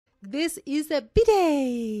This is a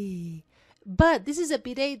bidet, but this is a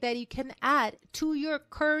bidet that you can add to your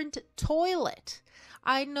current toilet.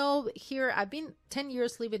 I know here I've been 10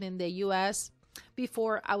 years living in the US.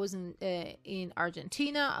 Before I was in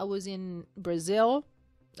Argentina, I was in Brazil.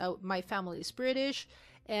 My family is British,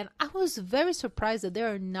 and I was very surprised that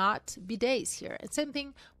there are not bidets here. And same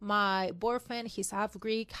thing, my boyfriend, he's half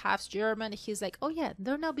Greek, half German. He's like, oh yeah,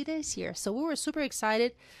 there are no bidets here. So we were super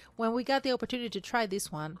excited when we got the opportunity to try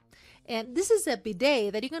this one. And this is a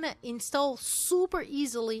bidet that you're gonna install super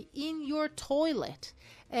easily in your toilet.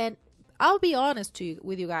 And I'll be honest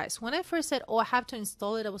with you guys. When I first said, oh, I have to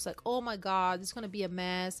install it, I was like, oh my God, this is going to be a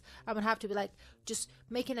mess. I'm going to have to be like just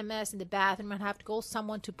making a mess in the bathroom. I'm going to have to call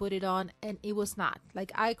someone to put it on. And it was not.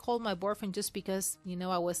 Like, I called my boyfriend just because, you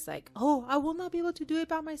know, I was like, oh, I will not be able to do it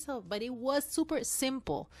by myself. But it was super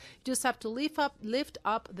simple. You just have to lift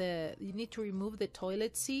up you need to remove the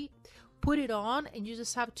toilet seat, put it on, and you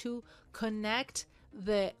just have to connect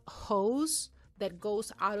the hose that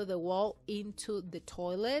goes out of the wall into the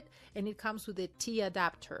toilet, and it comes with a T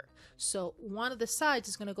adapter. So one of the sides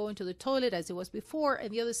is going to go into the toilet as it was before, and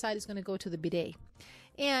the other side is going to go to the bidet.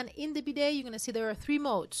 And in the bidet, you're going to see there are 3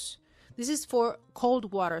 modes. This is for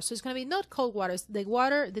cold water, so it's going to be not cold water, it's the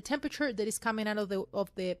water, the temperature that is coming out of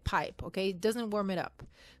the pipe. Okay, it doesn't warm it up.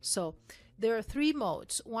 So there are 3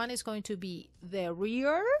 modes. One is going to be the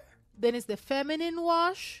rear, then it's the feminine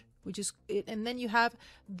wash, which is it, and then you have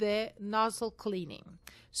the nozzle cleaning.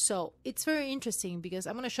 So it's very interesting because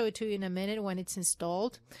I'm going to show it to you in a minute when it's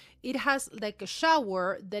installed. It has like a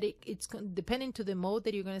shower that it's depending to the mode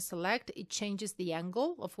that you're going to select, it changes the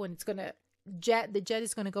angle of when it's going to the jet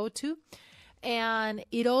is going to go to. And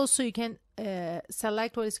it also, you can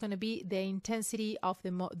select what is going to be the intensity of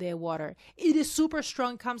the water. It is super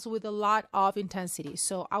strong, comes with a lot of intensity.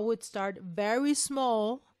 So I would start very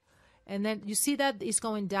small. And then you see that it's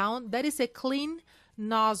going down. That is a clean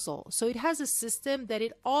nozzle. So it has a system that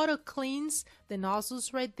it auto cleans the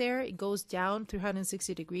nozzles right there. It goes down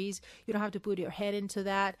 360 degrees. You don't have to put your head into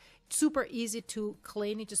that. It's super easy to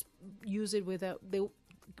clean. You just use it with the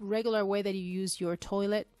regular way that you use your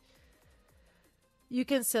toilet. You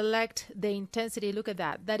can select the intensity. Look at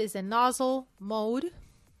that. That is a nozzle mode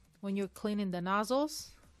when you're cleaning the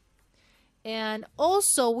nozzles. And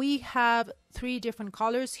also we have 3 different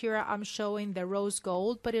colors here. I'm showing the rose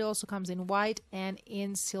gold, but it also comes in white and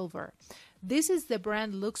in silver. This is the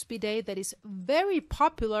brand LUXE Bidet that is very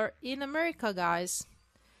popular in America, guys.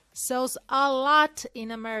 Sells a lot in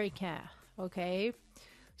America. Okay,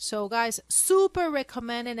 so guys, super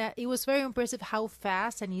recommended. It was very impressive how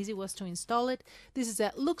fast and easy it was to install it. This is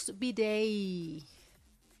a LUXE Bidet.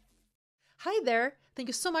 Hi there, thank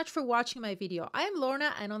you so much for watching my video. I am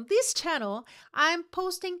Lorna, and on this channel I'm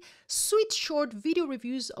posting sweet short video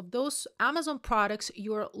reviews of those Amazon products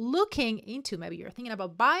you're looking into. Maybe you're thinking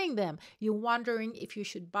about buying them, you're wondering if you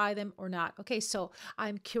should buy them or not. Okay, so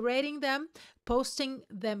I'm curating them, posting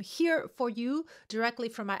them here for you directly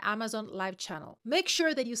from my Amazon live channel. Make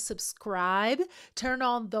sure that you subscribe, turn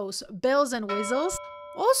on those bells and whistles.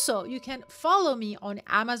 Also, you can follow me on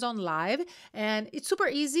Amazon Live, and it's super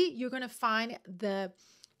easy. You're going to find the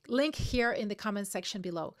link here in the comment section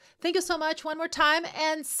below. Thank you so much one more time,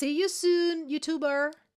 and see you soon, YouTuber.